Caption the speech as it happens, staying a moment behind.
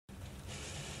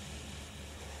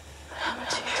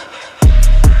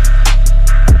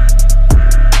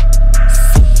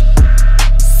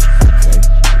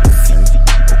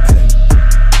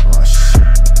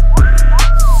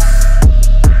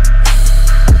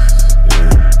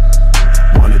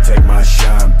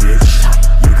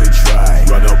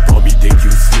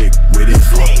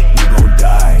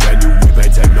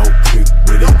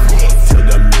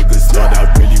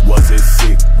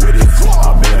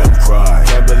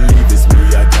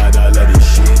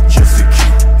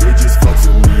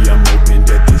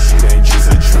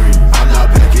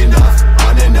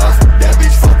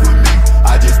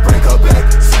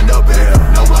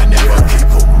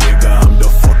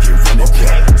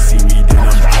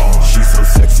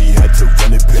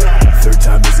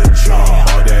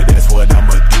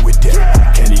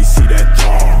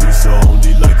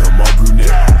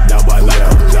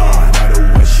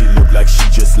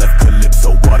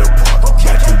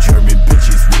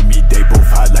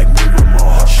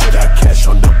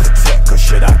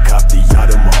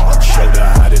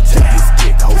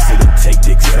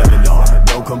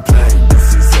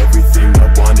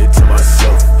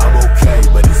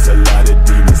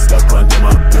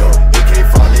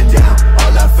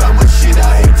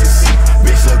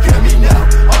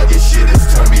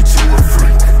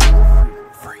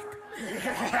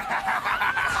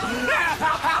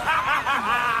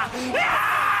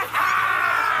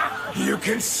You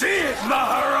can see it,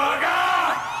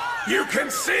 Maharaga! You can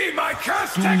see my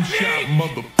curse technique!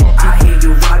 I hear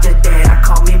you, Roger that. I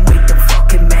call me with the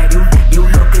fucking man. You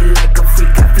looking like a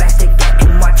freak. I flash the cat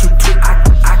and watch you tweet.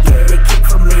 I get a kick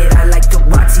from it. I like to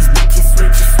watch these bitches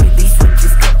switches. Sweet, these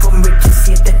switches come from riches.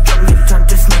 Hit the drum, you turn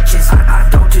to snitches. I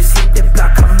don't just hit the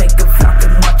block. I make a flock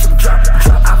and watch them drop.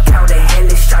 I'm counting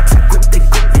hellish shots. I grip the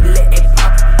grip and let it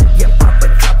pop. Yeah, Papa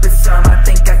dropping some. I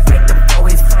think I get them for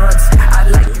his funds. I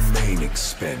like the main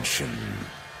expansion.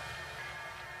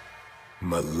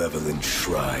 Malevolent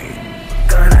Shrine.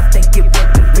 Gun, I think it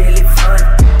would be really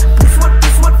fun.